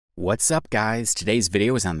What's up, guys? Today's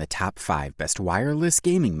video is on the top 5 best wireless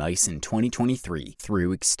gaming mice in 2023.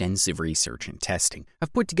 Through extensive research and testing,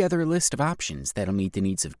 I've put together a list of options that'll meet the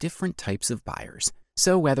needs of different types of buyers.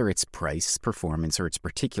 So whether it's price, performance, or its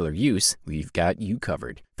particular use, we've got you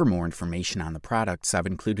covered. For more information on the products, I've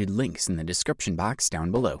included links in the description box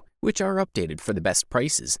down below, which are updated for the best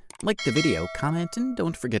prices. Like the video, comment, and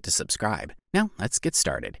don't forget to subscribe. Now, let's get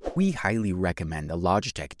started. We highly recommend the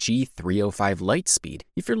Logitech G305 Lightspeed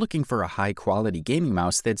if you're looking for a high-quality gaming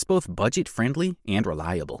mouse that's both budget-friendly and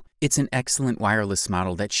reliable. It's an excellent wireless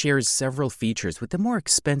model that shares several features with the more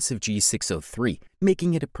expensive G603,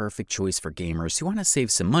 making it a perfect choice for gamers who want to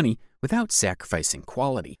save some money without sacrificing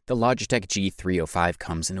quality. The Logitech G305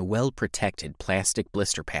 comes in a well-protected plastic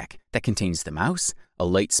blister pack that contains the mouse, a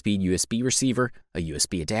Lightspeed USB receiver, a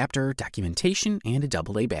USB adapter, documentation, and a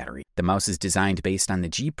AA battery. The mouse is designed based on the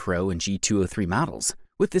G Pro and G203 models,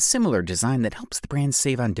 with a similar design that helps the brand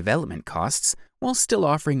save on development costs while still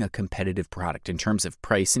offering a competitive product in terms of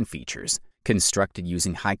price and features. Constructed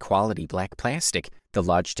using high-quality black plastic, the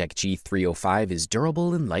Logitech G305 is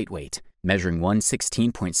durable and lightweight, measuring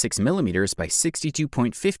 116.6 millimeters by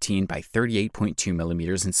 62.15 by 38.2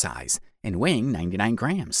 millimeters in size and weighing 99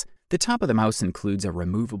 grams. The top of the mouse includes a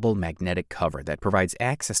removable magnetic cover that provides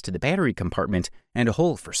access to the battery compartment and a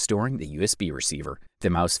hole for storing the USB receiver. The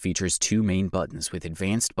mouse features 2 main buttons with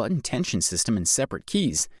advanced button tension system and separate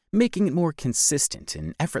keys, making it more consistent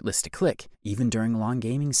and effortless to click, even during long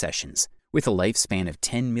gaming sessions. With a lifespan of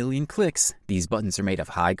 10 million clicks, these buttons are made of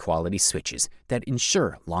high-quality switches that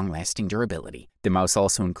ensure long-lasting durability. The mouse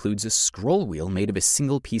also includes a scroll wheel made of a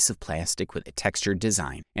single piece of plastic with a textured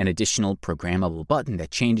design, an additional programmable button that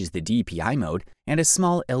changes the DPI mode, and a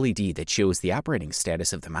small LED that shows the operating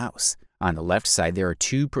status of the mouse. On the left side, there are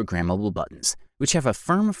 2 programmable buttons, which have a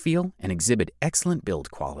firm feel and exhibit excellent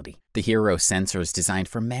build quality. The Hero sensor is designed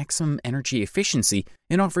for maximum energy efficiency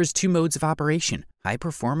and offers 2 modes of operation: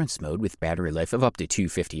 high-performance mode with battery life of up to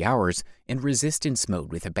 250 hours and resistance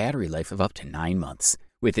mode with a battery life of up to 9 months.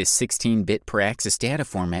 With this 16-bit per-axis data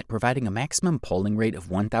format providing a maximum polling rate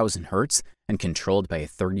of 1000 Hz and controlled by a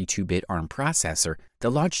 32-bit ARM processor,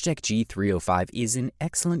 the Logitech G305 is an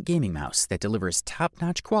excellent gaming mouse that delivers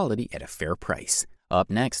top-notch quality at a fair price. Up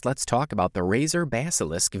next, let's talk about the Razer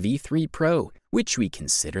Basilisk V3 Pro, which we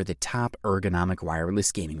consider the top ergonomic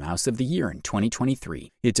wireless gaming mouse of the year in 2023.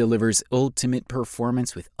 It delivers ultimate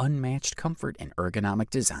performance with unmatched comfort and ergonomic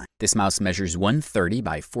design. This mouse measures 130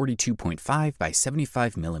 by 42.5 by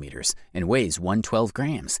 75 millimeters and weighs 112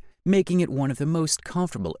 grams, making it one of the most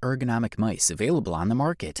comfortable ergonomic mice available on the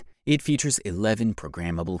market. It features 11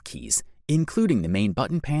 programmable keys, including the main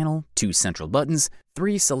button panel, 2 central buttons,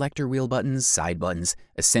 3 selector wheel buttons, side buttons,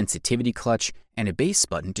 a sensitivity clutch, and a base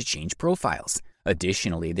button to change profiles.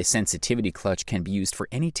 Additionally, the sensitivity clutch can be used for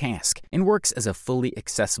any task and works as a fully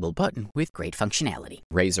accessible button with great functionality.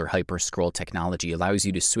 Razer Hyper Scroll technology allows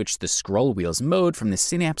you to switch the scroll wheel's mode from the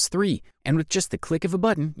Synapse 3, and with just the click of a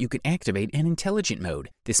button, you can activate an intelligent mode.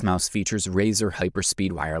 This mouse features Razer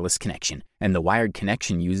Hyperspeed wireless connection, and the wired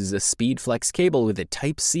connection uses a SpeedFlex cable with a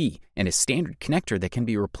Type-C and a standard connector that can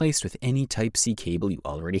be replaced with any Type-C cable you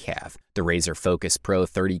already have. The Razer Focus Pro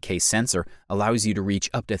 30K sensor allows you to reach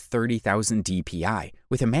up to 30,000 DPI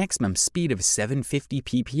with a maximum speed of 750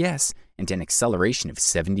 PPS and an acceleration of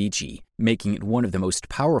 70 G, making it one of the most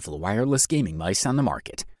powerful wireless gaming mice on the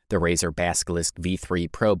market. The Razer Basilisk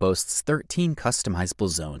V3 Pro boasts 13 customizable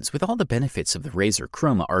zones with all the benefits of the Razer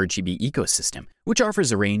Chroma RGB ecosystem, which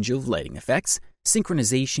offers a range of lighting effects,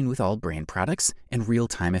 synchronization with all brand products, and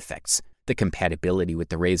real-time effects. The compatibility with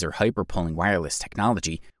the Razer Hyperpulling wireless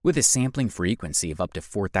technology, with a sampling frequency of up to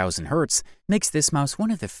 4000 Hz, makes this mouse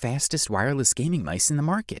one of the fastest wireless gaming mice in the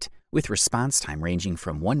market, with response time ranging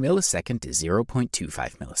from 1 millisecond to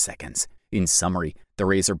 0.25 milliseconds. In summary, the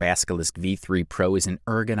Razer Basilisk V3 Pro is an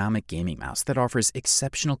ergonomic gaming mouse that offers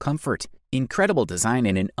exceptional comfort, incredible design,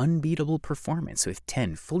 and an unbeatable performance with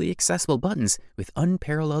 10 fully accessible buttons with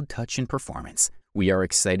unparalleled touch and performance. We are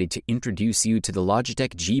excited to introduce you to the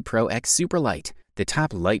Logitech G Pro X Superlight, the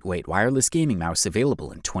top lightweight wireless gaming mouse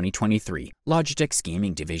available in 2023. Logitech's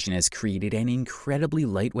gaming division has created an incredibly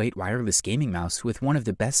lightweight wireless gaming mouse with one of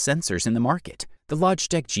the best sensors in the market. The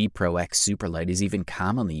Logitech G Pro X Superlight is even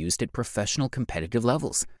commonly used at professional competitive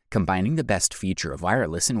levels, combining the best feature of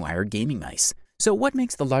wireless and wired gaming mice. So what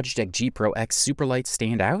makes the Logitech G Pro X Superlight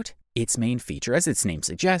stand out? Its main feature, as its name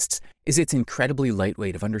suggests, is its incredibly light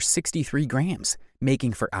weight of under 63 grams,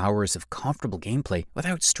 making for hours of comfortable gameplay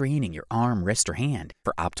without straining your arm, wrist, or hand.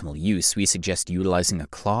 For optimal use, we suggest utilizing a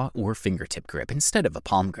claw or fingertip grip instead of a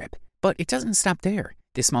palm grip. But it doesn't stop there.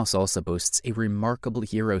 This mouse also boasts a remarkable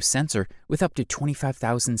hero sensor with up to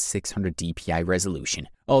 25,600 dpi resolution.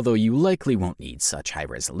 Although you likely won't need such high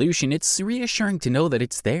resolution, it's reassuring to know that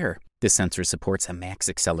it's there. The sensor supports a max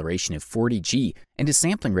acceleration of 40G and a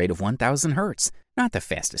sampling rate of 1000 Hz. Not the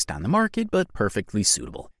fastest on the market, but perfectly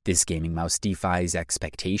suitable. This gaming mouse defies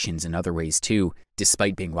expectations in other ways too.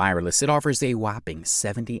 Despite being wireless, it offers a whopping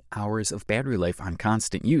 70 hours of battery life on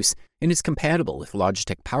constant use and is compatible with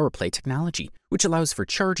Logitech PowerPlay technology, which allows for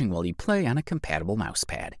charging while you play on a compatible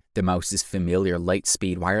mousepad. The mouse's familiar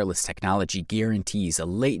Lightspeed wireless technology guarantees a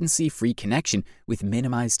latency-free connection with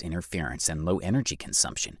minimized interference and low energy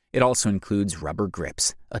consumption. It also includes rubber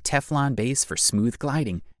grips, a Teflon base for smooth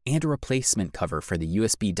gliding, and a replacement cover for the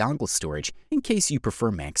USB dongle storage in case you prefer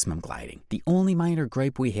maximum gliding. The only minor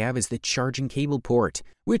gripe we have is the charging cable port,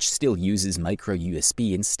 which still uses micro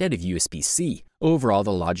USB instead of USB-C. Overall, the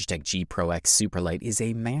Logitech G Pro X Superlight is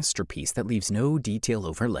a masterpiece that leaves no detail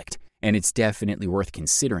overlooked, and it's definitely worth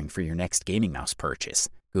considering for your next gaming mouse purchase.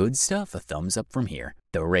 Good stuff, a thumbs up from here.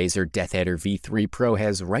 The Razer Deathadder V3 Pro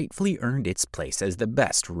has rightfully earned its place as the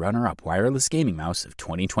best runner-up wireless gaming mouse of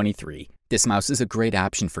 2023. This mouse is a great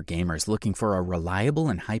option for gamers looking for a reliable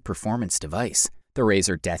and high-performance device. The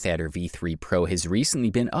Razer Deathadder V3 Pro has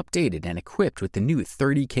recently been updated and equipped with the new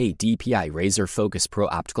 30K DPI Razer Focus Pro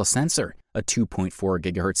optical sensor, a 2.4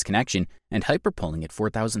 GHz connection, and hyperpolling at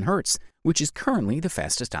 4000 Hz, which is currently the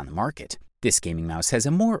fastest on the market. This gaming mouse has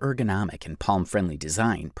a more ergonomic and palm-friendly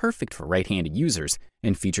design, perfect for right-handed users,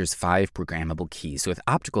 and features 5 programmable keys with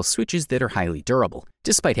optical switches that are highly durable.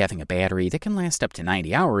 Despite having a battery that can last up to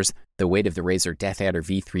 90 hours, the weight of the Razer Deathadder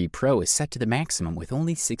V3 Pro is set to the maximum with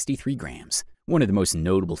only 63 grams. One of the most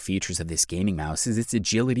notable features of this gaming mouse is its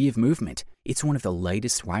agility of movement. It's one of the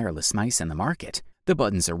lightest wireless mice on the market. The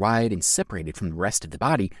buttons are wide and separated from the rest of the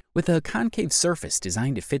body, with a concave surface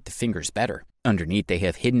designed to fit the fingers better. Underneath, they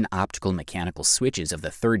have hidden optical mechanical switches of the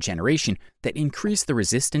 3rd generation that increase the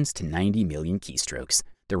resistance to 90 million keystrokes.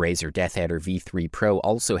 The Razer Deathadder V3 Pro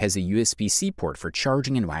also has a USB-C port for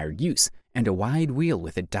charging and wired use, and a wide wheel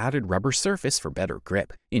with a dotted rubber surface for better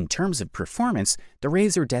grip. In terms of performance, the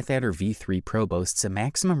Razer Deathadder V3 Pro boasts a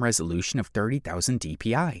maximum resolution of 30,000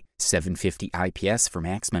 dpi, 750 IPS for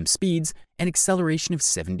maximum speeds, and acceleration of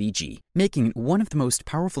 70G, making it one of the most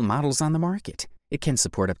powerful models on the market. It can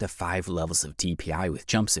support up to 5 levels of DPI with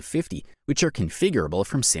jumps of 50, which are configurable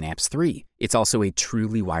from Synapse 3. It's also a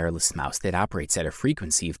truly wireless mouse that operates at a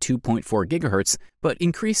frequency of 2.4 GHz, but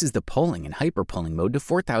increases the polling and hyperpolling mode to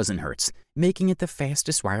 4000 Hz, making it the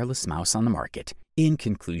fastest wireless mouse on the market. In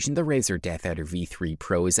conclusion, the Razer Deathadder V3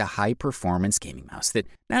 Pro is a high-performance gaming mouse that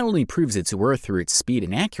not only proves its worth through its speed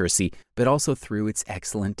and accuracy, but also through its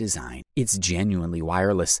excellent design. It's genuinely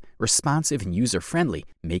wireless, responsive, and user-friendly,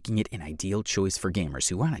 making it an ideal choice for gamers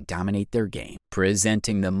who want to dominate their game.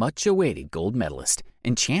 Presenting the much-awaited gold medalist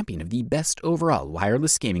and champion of the best overall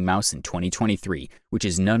wireless gaming mouse in 2023, which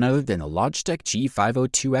is none other than the Logitech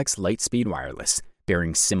G502X Lightspeed Wireless.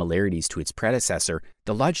 Bearing similarities to its predecessor,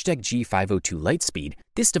 the Logitech G502 Lightspeed,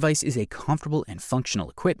 this device is a comfortable and functional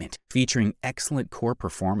equipment, featuring excellent core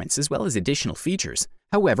performance as well as additional features.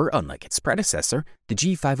 However, unlike its predecessor, the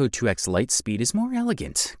G502X Lightspeed is more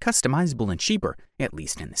elegant, customizable, and cheaper, at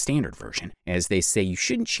least in the standard version, as they say you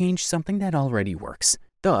shouldn't change something that already works.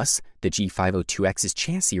 Thus, the G502X's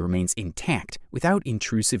chassis remains intact without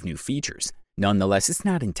intrusive new features. Nonetheless, it's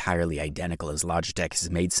not entirely identical, as Logitech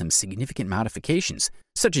has made some significant modifications,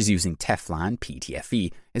 such as using Teflon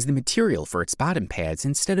PTFE as the material for its bottom pads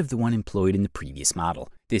instead of the one employed in the previous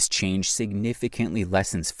model. This change significantly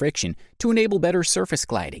lessens friction to enable better surface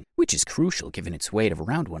gliding, which is crucial given its weight of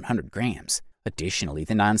around 100 grams. Additionally,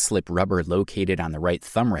 the non-slip rubber located on the right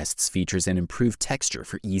thumb rests features an improved texture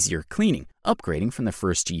for easier cleaning, upgrading from the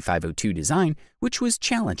first G502 design, which was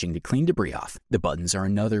challenging to clean debris off. The buttons are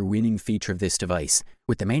another winning feature of this device,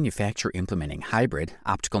 with the manufacturer implementing hybrid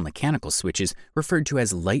optical mechanical switches referred to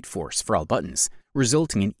as Light Force for all buttons,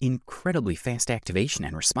 resulting in incredibly fast activation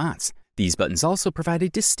and response. These buttons also provide a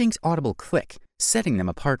distinct audible click, setting them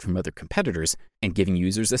apart from other competitors and giving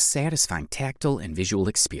users a satisfying tactile and visual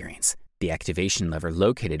experience. The activation lever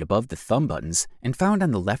located above the thumb buttons and found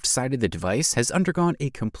on the left side of the device has undergone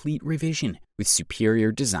a complete revision with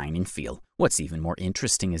superior design and feel. What's even more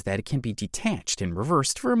interesting is that it can be detached and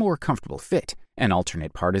reversed for a more comfortable fit. An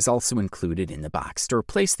alternate part is also included in the box to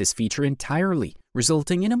replace this feature entirely,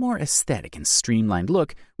 resulting in a more aesthetic and streamlined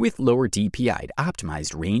look with lower DPI to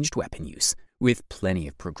optimized ranged weapon use. With plenty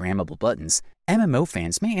of programmable buttons, MMO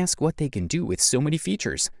fans may ask what they can do with so many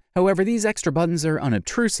features. However, these extra buttons are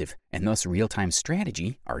unobtrusive, and thus real-time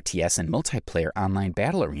strategy, RTS, and multiplayer online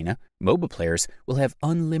battle arena, MOBA players will have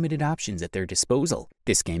unlimited options at their disposal.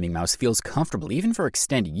 This gaming mouse feels comfortable even for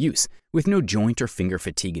extended use, with no joint or finger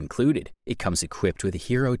fatigue included. It comes equipped with a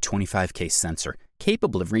Hero 25K sensor,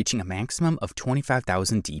 capable of reaching a maximum of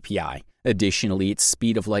 25,000 dpi. Additionally, its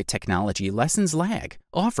speed of light technology lessens lag,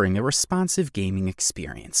 offering a responsive gaming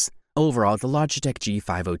experience. Overall, the Logitech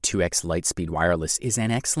G502X Lightspeed Wireless is an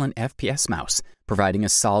excellent FPS mouse, providing a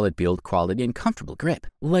solid build quality and comfortable grip.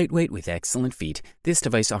 Lightweight with excellent feet, this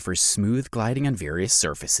device offers smooth gliding on various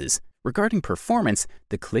surfaces. Regarding performance,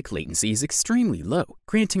 the click latency is extremely low,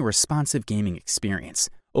 granting a responsive gaming experience.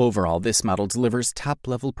 Overall, this model delivers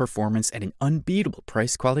top-level performance at an unbeatable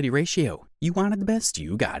price-quality ratio. You wanted the best,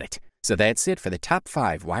 you got it. So that's it for the top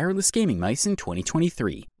 5 wireless gaming mice in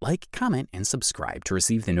 2023. Like, comment, and subscribe to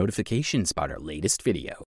receive the notifications about our latest video.